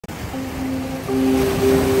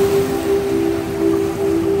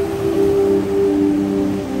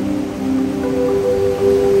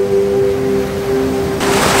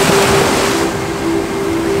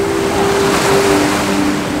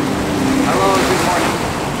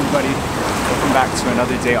to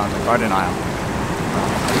another day on the Garden Isle.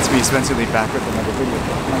 It's me, Spencer Lee, back with another video.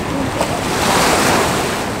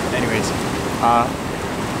 Anyways,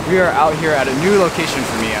 we are out here at a new location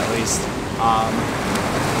for me, at least.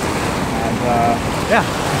 Yeah,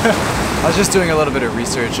 I was just doing a little bit of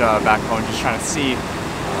research back home, just trying to see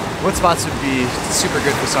what spots would be super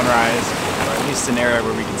good for sunrise, or at least an area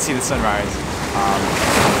where we can see the sunrise.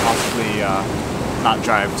 Possibly not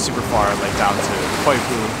drive super far, like down to Kauai,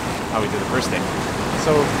 how we did the first day.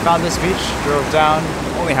 So found this beach, drove down,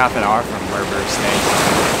 only half an hour from where we were staying.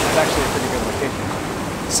 It's actually a pretty good location.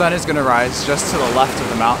 The sun is going to rise just to the left of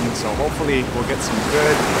the mountain, so hopefully we'll get some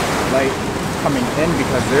good light coming in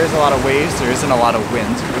because there is a lot of waves, there isn't a lot of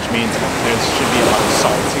wind, which means there should be a lot of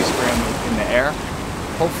salt sea spray in the air.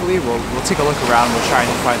 Hopefully we'll take a look around, we'll try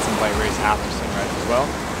and find some light rays after sunrise as well.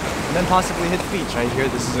 And then possibly hit the beach. I hear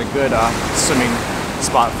this is a good swimming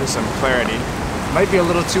spot for some clarity. Might be a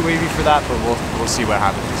little too wavy for that, but we'll see what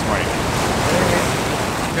happens this morning. Anyway,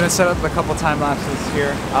 I'm gonna set up a couple time lapses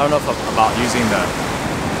here. I don't know about using the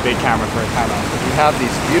big camera for a time lapse, but we have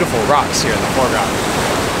these beautiful rocks here in the foreground.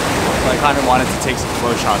 So I kind of wanted to take some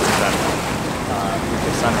flow shots of them with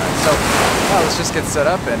the sunrise. So yeah, let's just get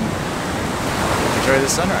set up and enjoy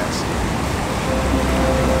the sunrise.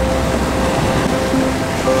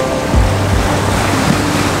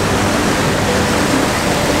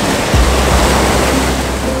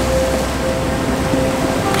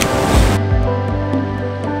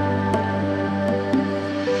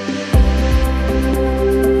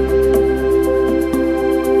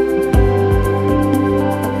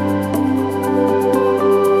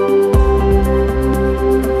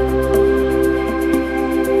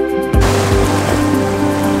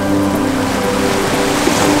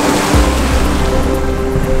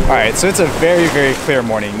 Alright, so it's a very, very clear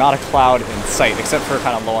morning. Not a cloud in sight, except for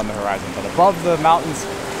kind of low on the horizon. But above the mountains,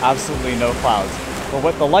 absolutely no clouds. But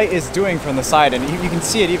what the light is doing from the side, and you can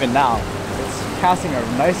see it even now, it's casting a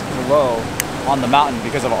nice glow on the mountain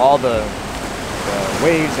because of all the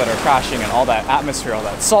waves that are crashing and all that atmosphere, all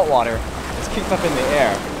that salt water is kicked up in the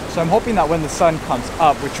air. So I'm hoping that when the sun comes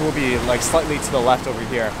up, which will be like slightly to the left over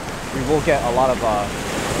here, we will get a lot of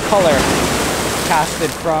color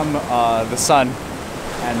casted from the sun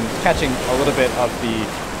and catching a little bit of the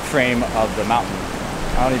frame of the mountain.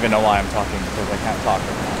 I don't even know why I'm talking because I can't talk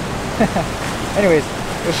right now. Anyways,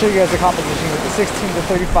 we'll show you guys the composition with the 16 to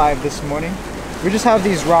 35 this morning. We just have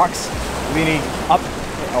these rocks leaning up.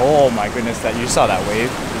 Oh my goodness, you saw that wave.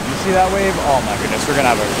 Did you see that wave? Oh my goodness, we're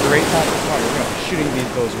gonna have a great time this morning. We're gonna be shooting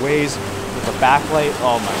those waves with the backlight.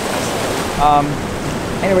 Oh my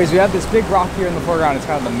goodness. Anyways, we have this big rock here in the foreground. It's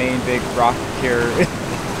kind of the main big rock here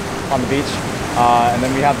on the beach. And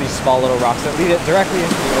then we have these small little rocks that lead it directly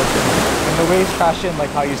into the ocean. When the waves crash in, like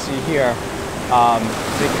how you see here,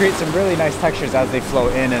 they create some really nice textures as they flow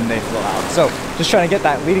in and they flow out. So just trying to get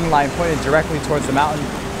that leading line pointed directly towards the mountain,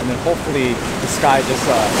 and then hopefully the sky just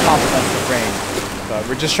complements the rain. But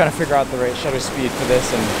we're just trying to figure out the right shutter speed for this,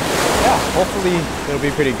 and yeah, hopefully it'll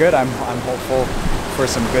be pretty good. I'm hopeful for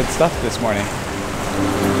some good stuff this morning.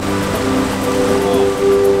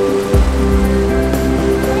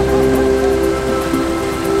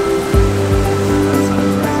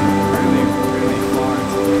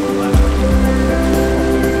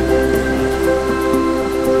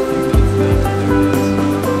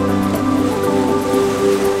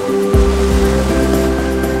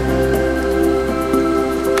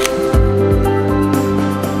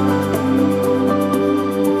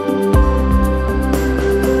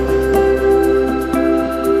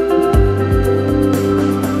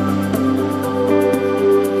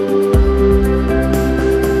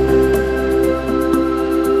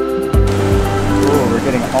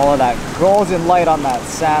 All of that golden light on that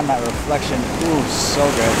sand, that reflection. Ooh, so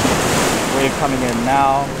good. Wave coming in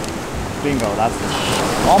now. Bingo, that's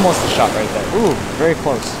almost the shot right there. Ooh, very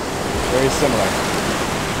close. Very similar.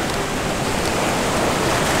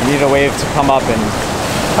 We need a wave to come up and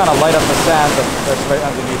kind of light up the sand that's right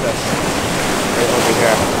underneath us. Right over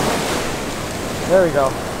here. There we go.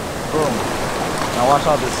 Boom. Now watch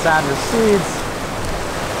how the sand recedes.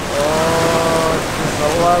 Oh, just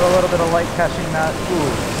a little bit of light catching that.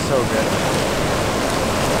 Ooh, so good.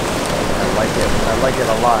 I like it. I like it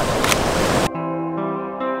a lot.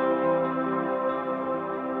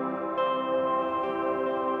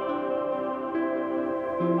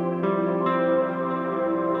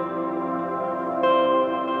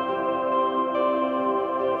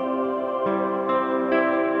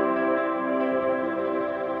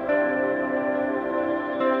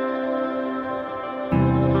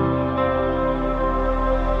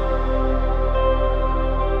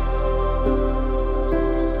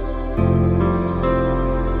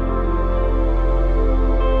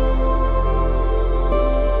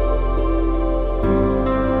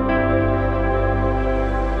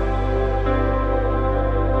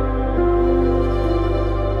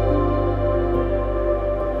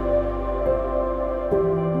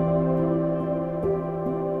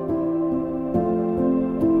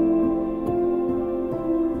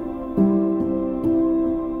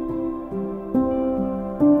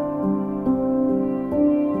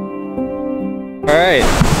 All right,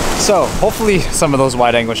 so hopefully some of those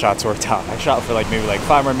wide angle shots worked out. I shot for like maybe like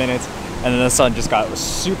 5 more minutes, and then the sun just got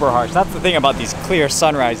super harsh. That's the thing about these clear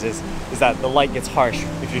sunrises, is that the light gets harsh.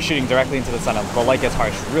 If you're shooting directly into the sun, the light gets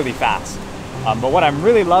harsh really fast. But what I'm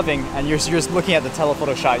really loving, and you're just looking at the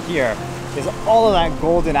telephoto shot here, is all of that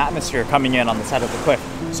golden atmosphere coming in on the side of the cliff.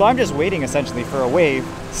 So I'm just waiting essentially for a wave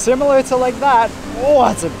similar to like that. Oh,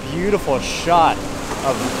 that's a beautiful shot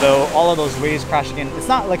of all of those waves crashing in. It's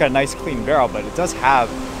not like a nice clean barrel, but it does have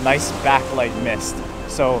nice backlight mist.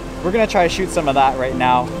 So we're gonna try to shoot some of that right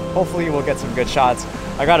now. Hopefully we'll get some good shots.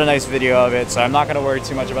 I got a nice video of it, so I'm not gonna worry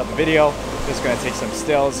too much about the video. Just gonna take some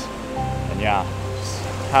stills, and yeah, just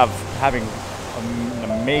having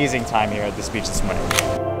an amazing time here at this beach this morning.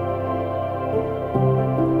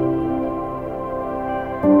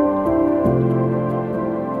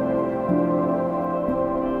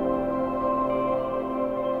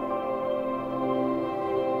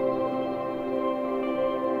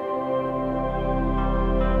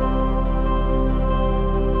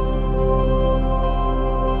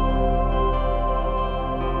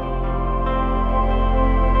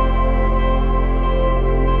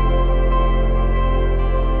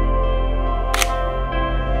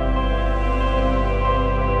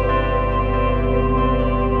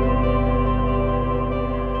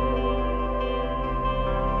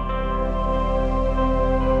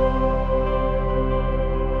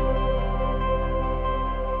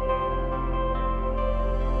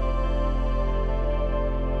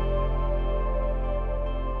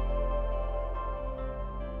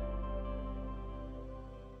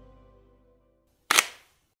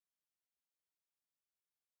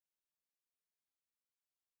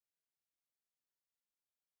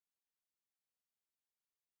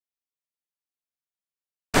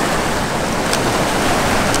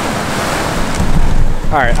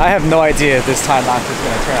 Alright, I have no idea if this time lapse is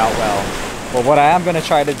going to turn out well, but what I am going to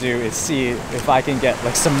try to do is see if I can get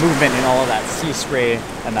like some movement in all of that sea spray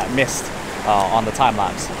and that mist on the time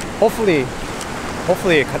lapse. Hopefully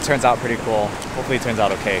it turns out pretty cool. Hopefully it turns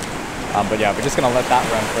out okay. But yeah, we're just going to let that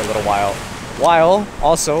run for a little while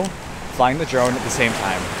also flying the drone at the same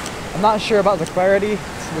time. I'm not sure about the clarity.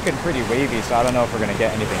 It's looking pretty wavy, so I don't know if we're going to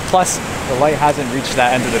get anything. Plus, the light hasn't reached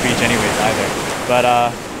that end of the beach anyways either. But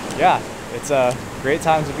yeah, it's a great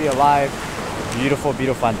time to be alive. Beautiful,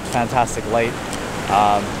 beautiful, fantastic light.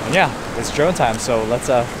 And yeah, it's drone time, so let's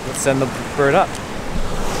send the bird up.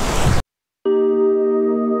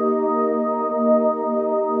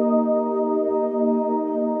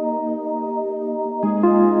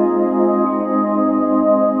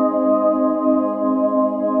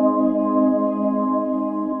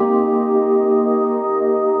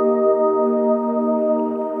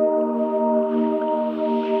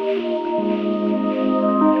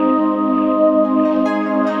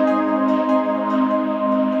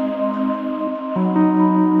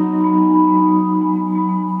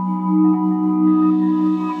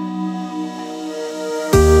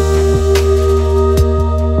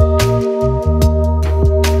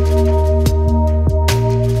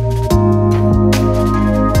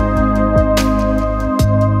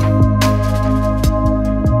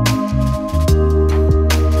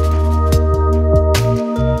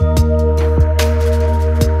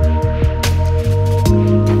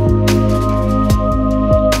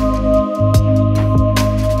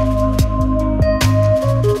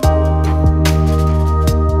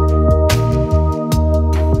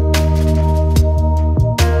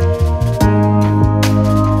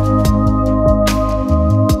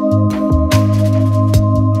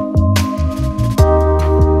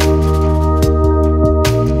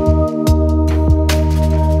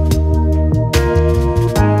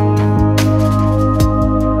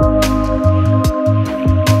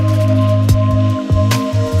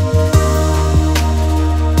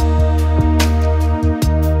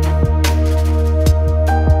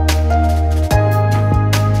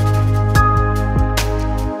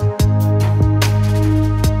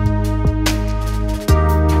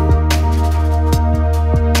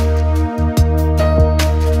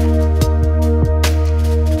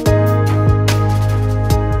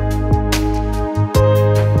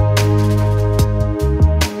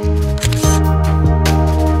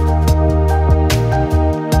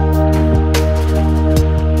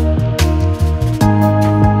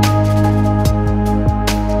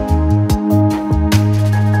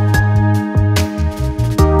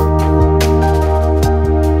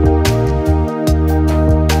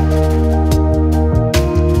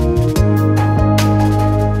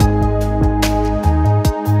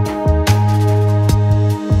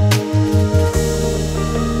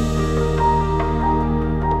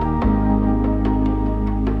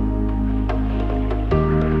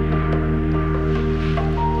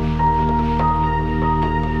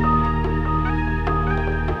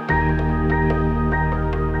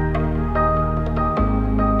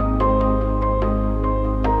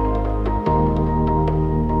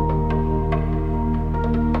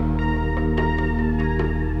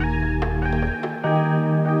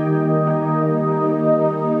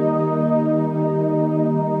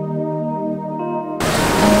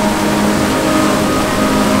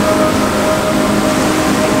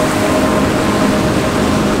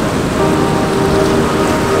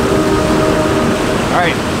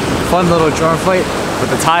 fun little drone flight, but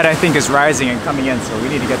the tide I think is rising and coming in, so we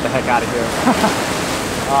need to get the heck out of here.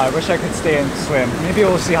 I wish I could stay and swim. Maybe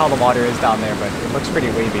we'll see how the water is down there, but it looks pretty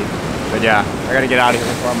wavy. But yeah, I gotta get out of here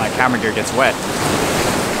before my camera gear gets wet.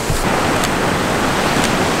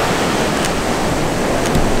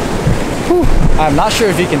 Whew. I'm not sure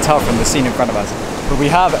if you can tell from the scene in front of us, but we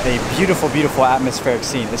have a beautiful, beautiful atmospheric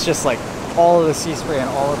scene. It's just like all of the sea spray and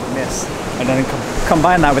all of the mist, and then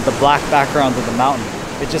combine that with the black background of the mountain.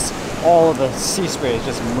 It just, all of the sea spray is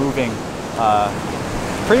just moving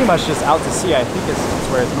pretty much just out to sea. I think is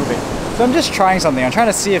where it's moving. So I'm just trying something. I'm trying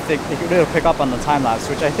to see if it'll pick up on the time lapse,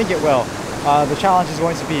 which I think it will. The challenge is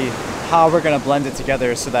going to be how we're going to blend it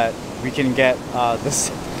together so that we can get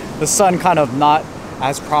the sun kind of not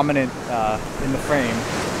as prominent in the frame,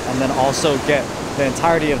 and then also get the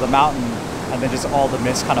entirety of the mountain and then just all the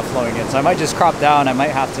mist kind of flowing in. So I might just crop down. I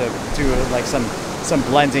might have to do like some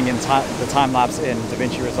blending in the time lapse in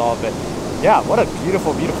DaVinci Resolve. But yeah, what a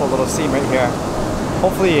beautiful, beautiful little scene right here.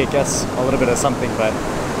 Hopefully it gets a little bit of something, but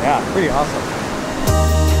yeah, pretty awesome.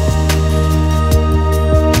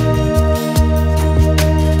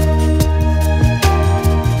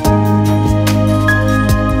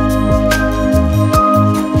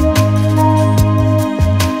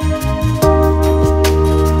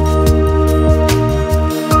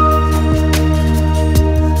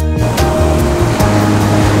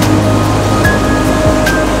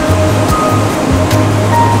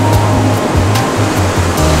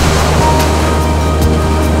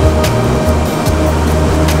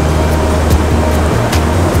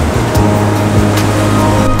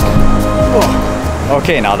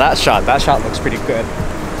 Okay, now that shot looks pretty good.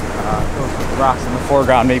 Those with the rocks in the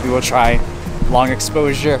foreground, maybe we'll try long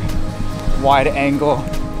exposure, wide angle,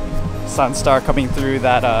 sun star coming through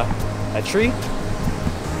that tree.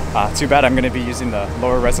 Too bad I'm gonna be using the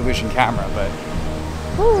lower resolution camera, but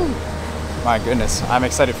whew, my goodness, I'm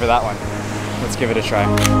excited for that one. Let's give it a try.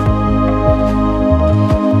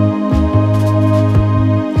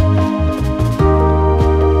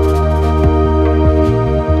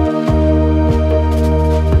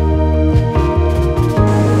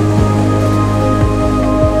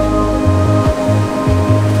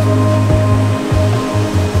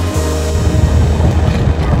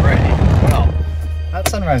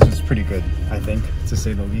 Sunrise was pretty good, I think, to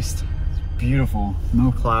say the least. It's beautiful,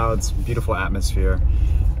 no clouds, beautiful atmosphere.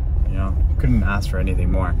 You know, couldn't ask for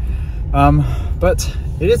anything more. But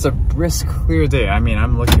it is a brisk, clear day. I mean,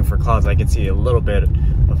 I'm looking for clouds. I can see a little bit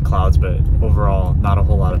of clouds, but overall, not a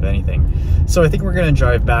whole lot of anything. So I think we're gonna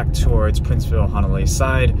drive back towards Princeville, Honolulu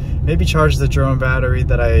side. Maybe charge the drone battery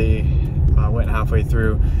that I went halfway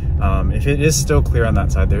through. If it is still clear on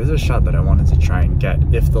that side, there's a shot that I wanted to try and get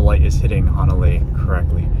if the light is hitting Honolulu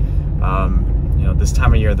correctly. You know, this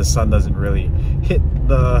time of year, the sun doesn't really hit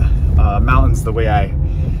the mountains the way I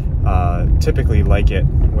typically like it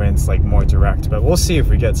when it's like more direct, but we'll see if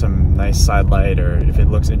we get some nice side light, or if it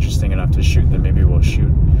looks interesting enough to shoot, then maybe we'll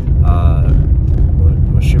shoot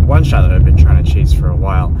we'll shoot one shot that I've been trying to chase for a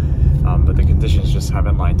while, but the conditions just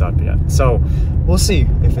haven't lined up yet. So we'll see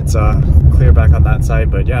if it's clear back on that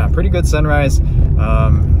side. But yeah, pretty good sunrise.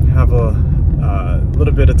 Have a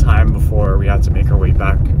little bit of time before we have to make our way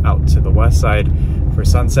back out to the west side for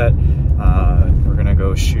sunset. We're gonna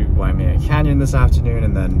go shoot Waimea Canyon this afternoon,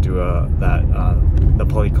 and then do the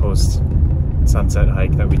Pali Coast sunset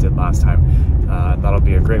hike that we did last time. That'll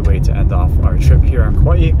be a great way to end off our trip here on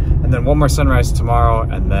Kauai, and then one more sunrise tomorrow,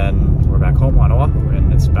 and then we're back home on Oahu,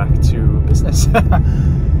 and it's back to business.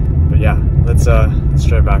 But yeah, let's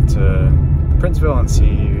drive back to Princeville and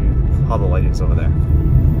see how the light is over there.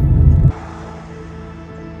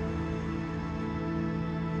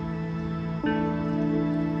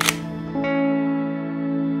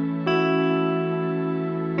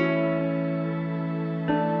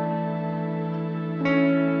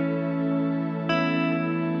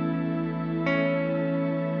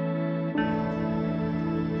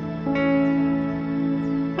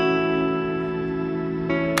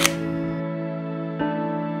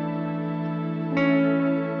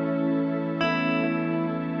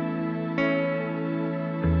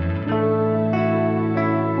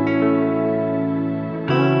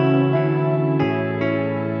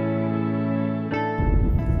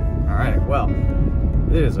 Well,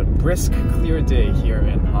 it is a brisk, clear day here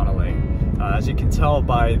in Honolulu. As you can tell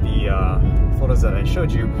by the photos that I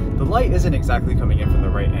showed you, the light isn't exactly coming in from the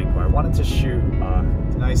right angle. I wanted to shoot a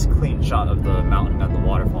nice, clean shot of the mountain and the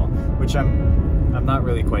waterfall, which I'm not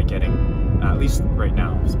really quite getting. at least right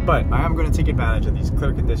now. But I am going to take advantage of these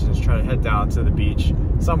clear conditions, try to head down to the beach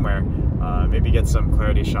somewhere, maybe get some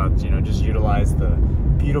clarity shots, you know, just utilize the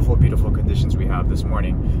beautiful, beautiful conditions we have this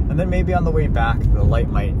morning. And then maybe on the way back, the light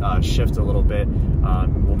might shift a little bit.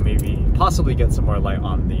 We'll maybe possibly get some more light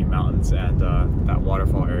on the mountains and that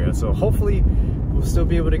waterfall area. So hopefully we'll still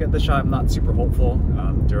be able to get the shot. I'm not super hopeful.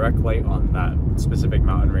 Direct light on that specific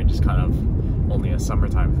mountain range is kind of only a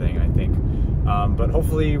summertime thing, I think. But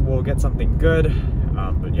hopefully we'll get something good.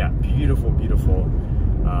 But yeah, beautiful, beautiful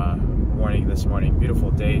morning this morning,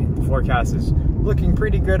 beautiful day. The forecast is looking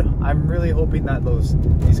pretty good. I'm really hoping that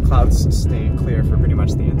these clouds stay clear for pretty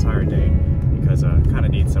much the entire day, because I kind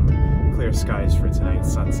of need some clear skies for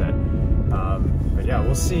tonight's sunset. But yeah,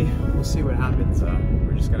 we'll see what happens.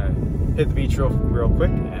 We're just gonna hit the beach real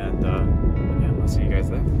quick, and yeah, I'll see you guys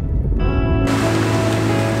there.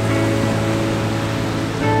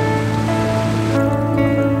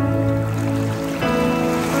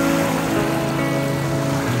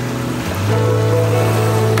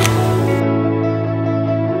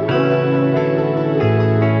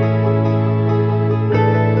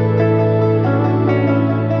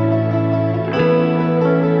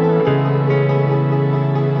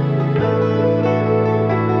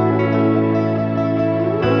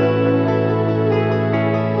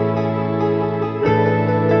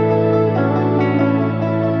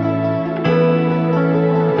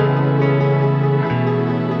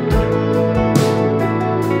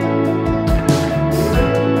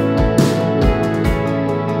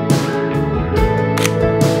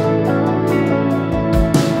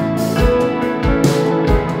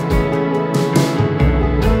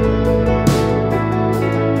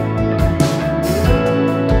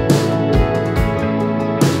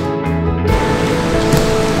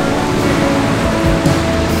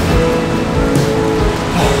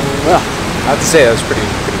 I have to say that was pretty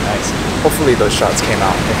nice. Hopefully those shots came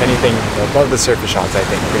out. If anything, above the surface shots, I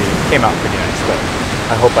think came out pretty nice. But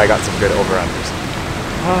I hope I got some good over-unders.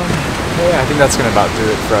 Yeah, I think that's gonna about do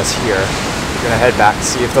it for us here. We're gonna head back,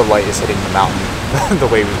 see if the light is hitting the mountain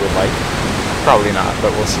the way we would like. Probably not,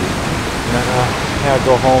 but we'll see. And then yeah,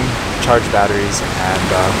 go home, charge batteries, and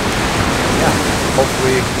yeah,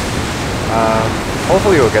 hopefully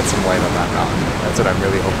we'll get some light on that mountain. That's what I'm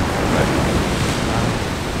really hoping for. But,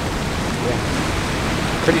 yeah,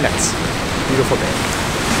 pretty nice, beautiful day.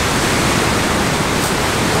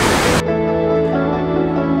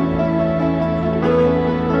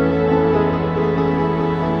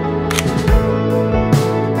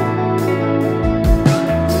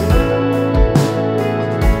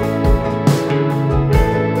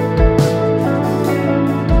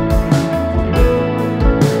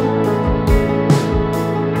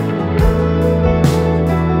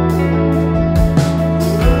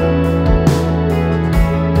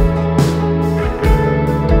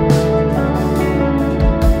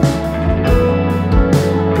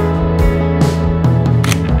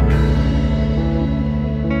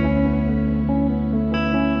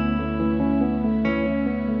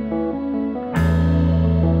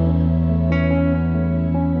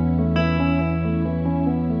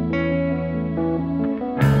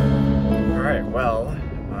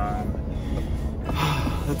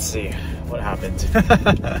 Let's see what happened.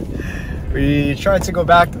 We tried to go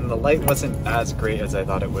back and the light wasn't as great as I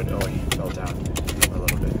thought it would. Oh, he fell down a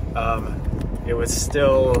little bit. It was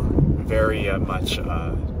still very much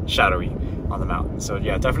shadowy on the mountain. So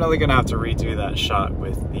yeah, definitely gonna have to redo that shot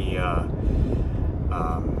with the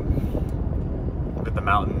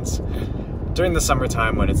mountains during the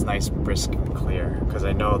summertime when it's nice, brisk, and clear, because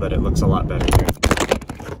I know that it looks a lot better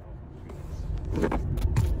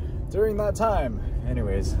during that time.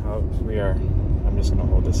 Anyways, I'm just gonna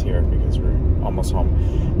hold this here because we're almost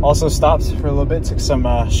home. Also stopped for a little bit, took some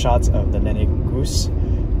shots of the nene goose,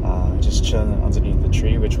 just chilling underneath the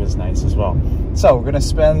tree, which was nice as well. So we're gonna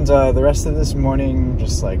spend the rest of this morning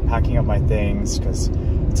just like packing up my things, because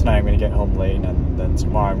tonight I'm gonna get home late, and then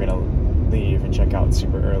tomorrow I'm gonna leave and check out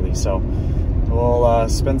super early. So we'll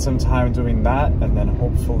spend some time doing that, and then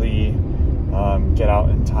hopefully get out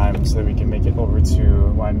in time so that we can make it over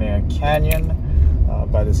to Waimea Canyon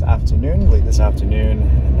by this afternoon, late this afternoon,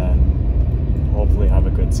 and then hopefully have a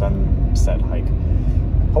good sunset hike.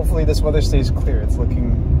 Hopefully this weather stays clear. It's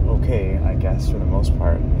looking okay, I guess, for the most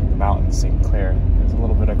part. The mountains seem clear. There's a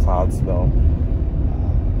little bit of clouds though,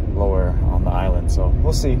 lower on the island, so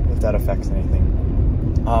we'll see if that affects anything.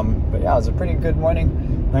 But yeah, it was a pretty good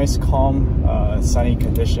morning. Nice, calm, sunny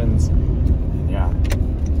conditions, and yeah,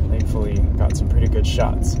 thankfully got some pretty good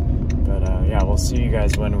shots. But yeah, we'll see you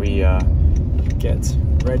guys when we get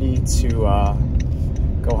ready to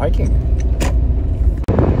go hiking.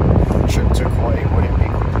 trip to Kauai wouldn't be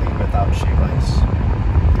complete without shave ice.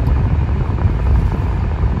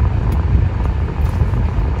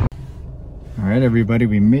 Alright everybody,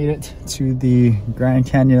 we made it to the Grand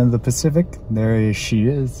Canyon of the Pacific. There she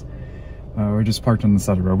is. We're just parked on the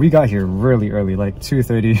side of the road. We got here really early, like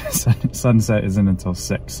 2:30. Sunset isn't until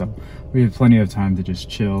 6, so we have plenty of time to just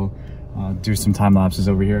chill, do some time lapses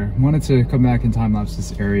over here. Wanted to come back and time lapse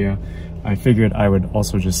this area. I figured I would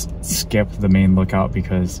also just skip the main lookout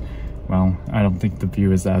because, well, I don't think the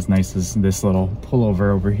view is as nice as this little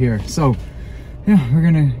pullover over here. So yeah, we're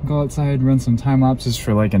gonna go outside, run some time lapses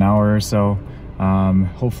for like an hour or so.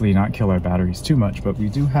 Hopefully not kill our batteries too much, but we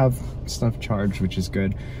do have stuff charged, which is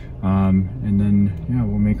good. And then yeah,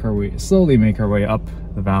 we'll slowly make our way up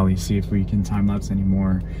the valley, see if we can time lapse any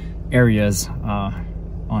more areas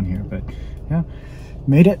on here. But yeah,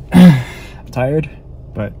 made it. Tired,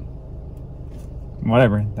 but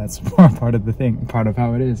whatever, that's part of the thing, part of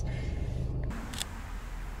how it is.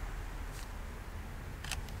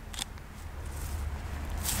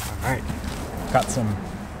 All right, got some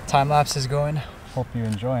time lapses going. Hope you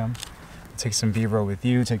enjoy them. Take some B-roll with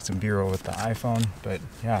you, take some B-roll with the iPhone. But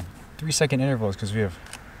yeah, 3-second intervals because we have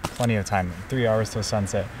plenty of time. 3 hours till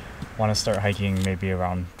sunset. Want to start hiking maybe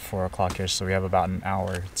around 4 o'clock-ish, so we have about an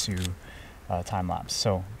hour to time lapse.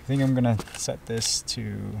 So I think I'm gonna set this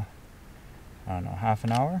to, I don't know, half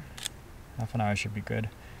an hour? Half an hour should be good.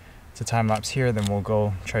 To time lapse here, then we'll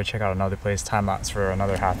go try to check out another place, time lapse for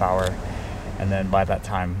another half hour, and then by that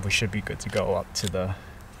time we should be good to go up to the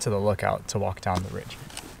lookout to walk down the ridge.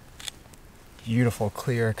 Beautiful,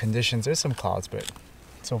 clear conditions. There's some clouds, but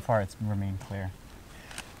so far it's remained clear.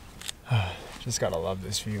 Just gotta love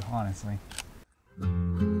this view, honestly.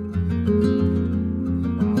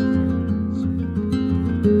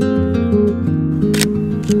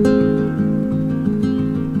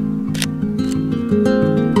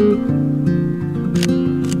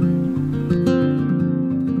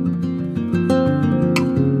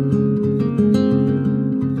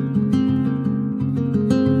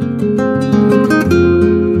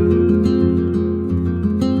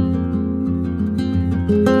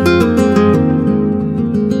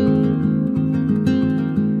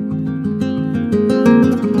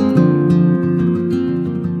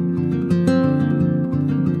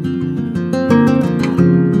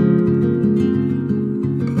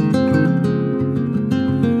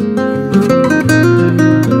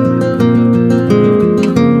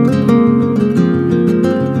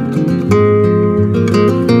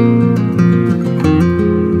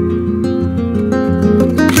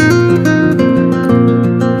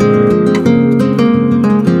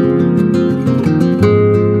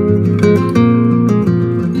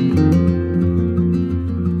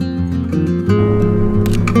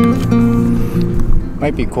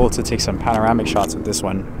 Might be cool to take some panoramic shots with this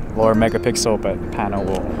one. Lower megapixel, but pano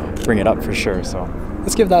will bring it up for sure. So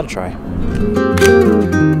let's give that a try.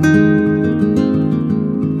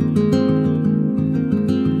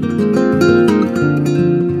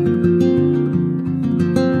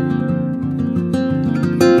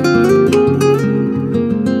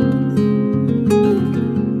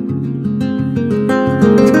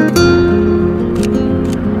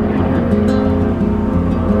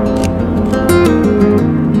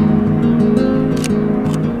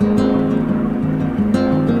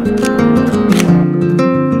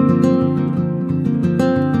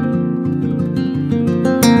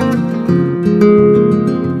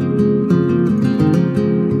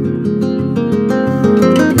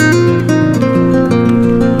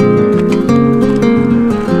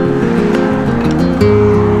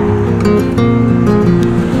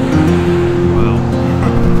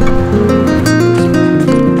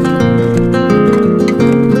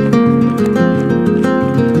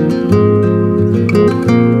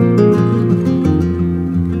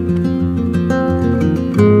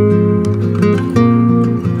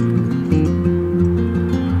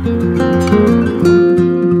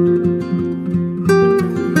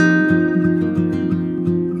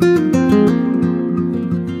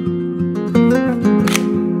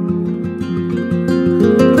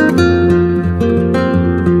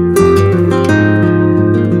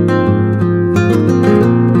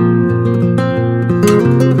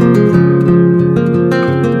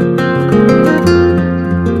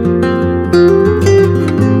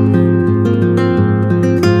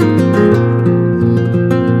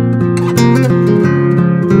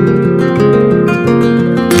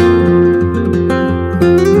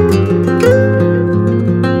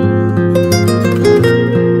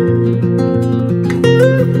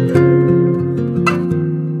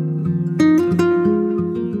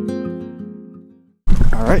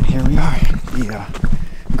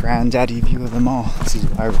 granddaddy view of them all. This is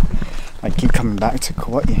why I keep coming back to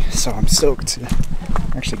Kauai. So I'm stoked to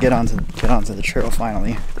actually get onto the trail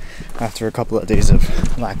finally. After a couple of days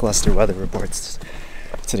of lackluster weather reports,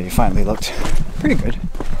 today finally looked pretty good.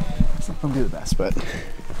 It's not gonna be the best, but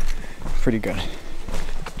pretty good.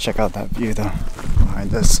 Check out that view though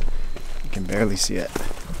behind us. You can barely see it.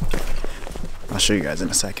 I'll show you guys in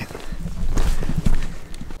a second.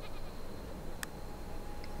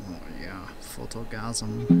 Oh yeah,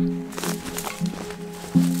 photogasm.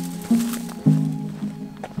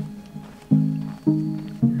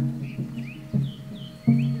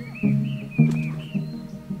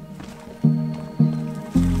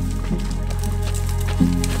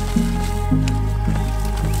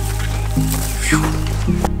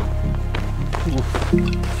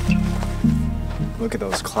 Look at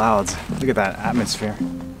those clouds. Look at that atmosphere.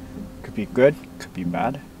 Could be good, could be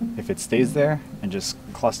bad. If it stays there and just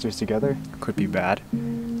clusters together, could be bad.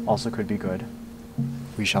 Also could be good.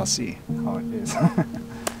 We shall see how it is.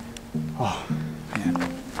 Oh,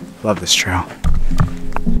 man. Love this trail.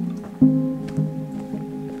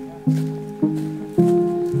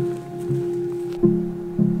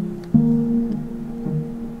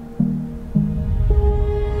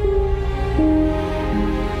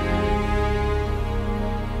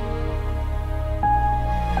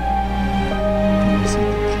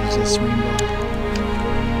 Rainbow.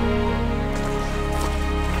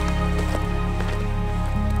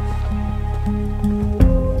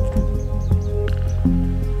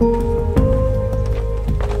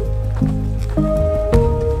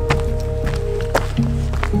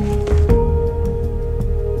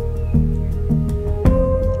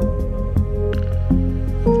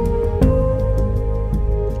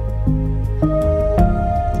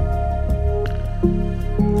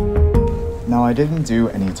 Now, I didn't do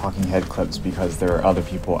any talking head clips because there are other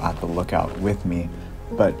people at the lookout with me,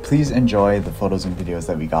 but please enjoy the photos and videos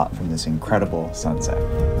that we got from this incredible sunset.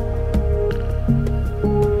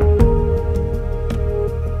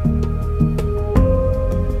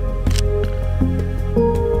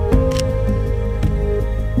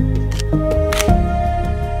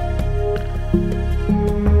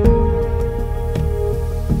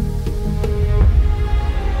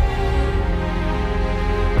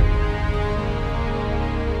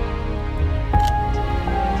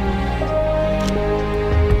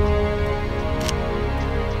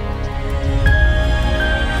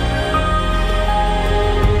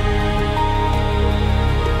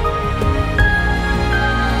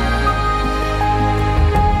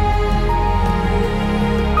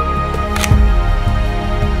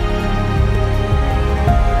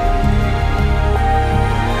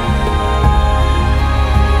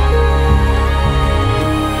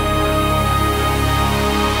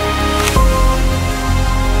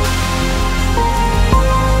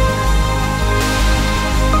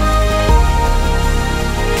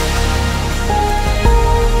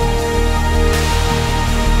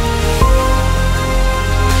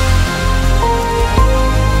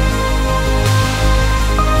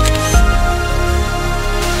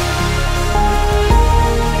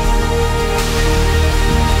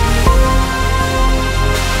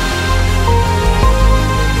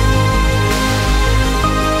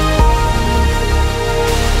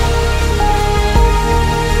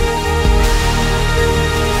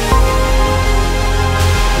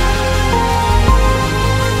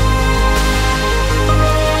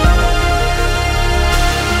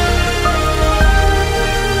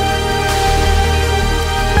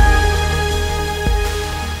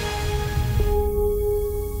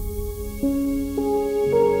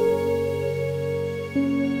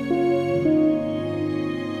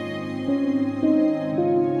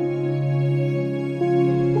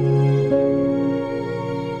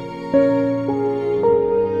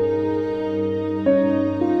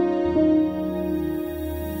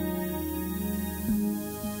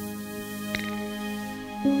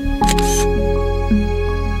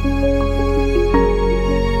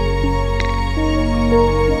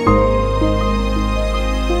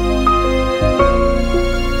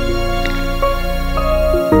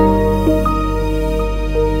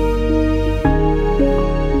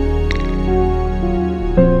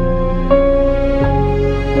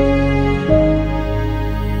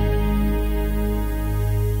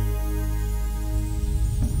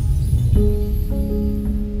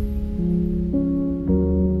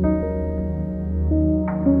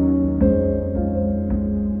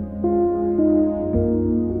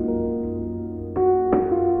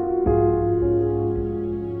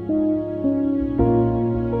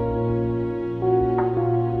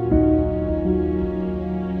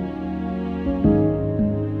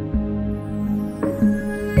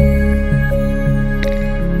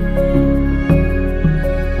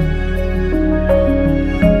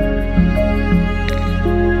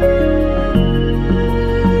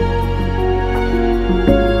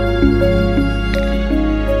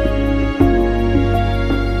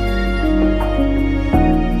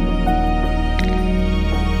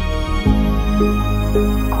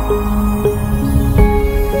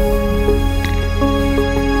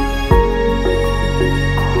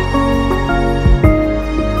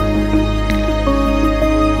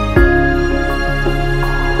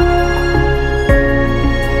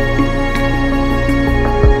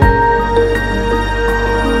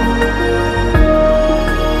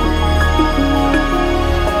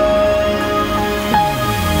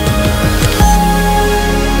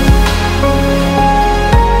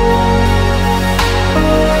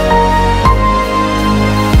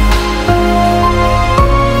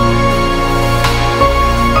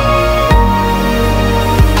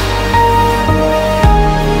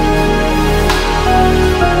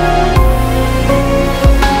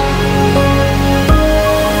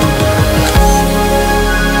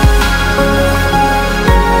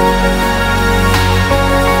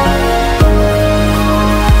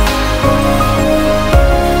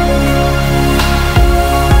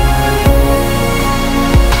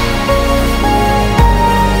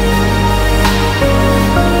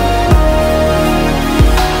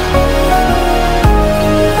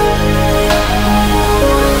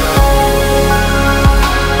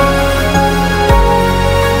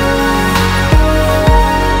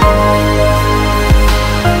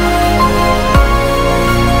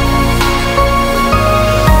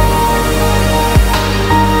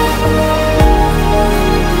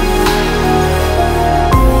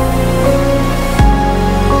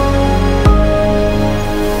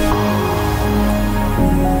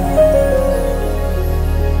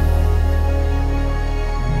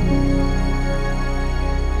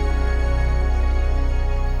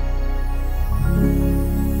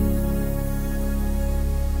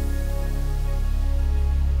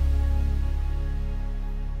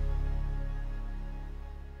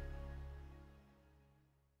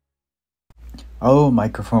 Oh,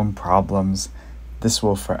 microphone problems. This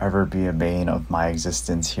will forever be a bane of my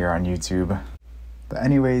existence here on YouTube. But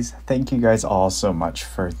anyways, thank you guys all so much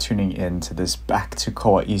for tuning in to this Back to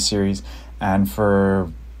Kauai series and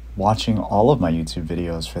for watching all of my YouTube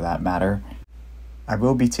videos for that matter. I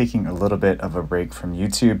will be taking a little bit of a break from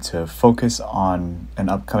YouTube to focus on an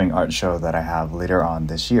upcoming art show that I have later on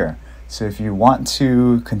this year. So if you want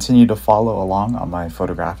to continue to follow along on my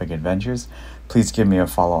photographic adventures, please give me a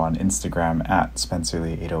follow on Instagram at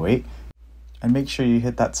SpencerLee808. And make sure you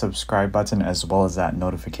hit that subscribe button as well as that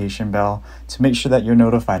notification bell to make sure that you're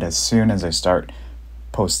notified as soon as I start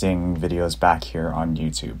posting videos back here on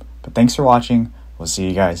YouTube. But thanks for watching. We'll see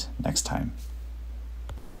you guys next time.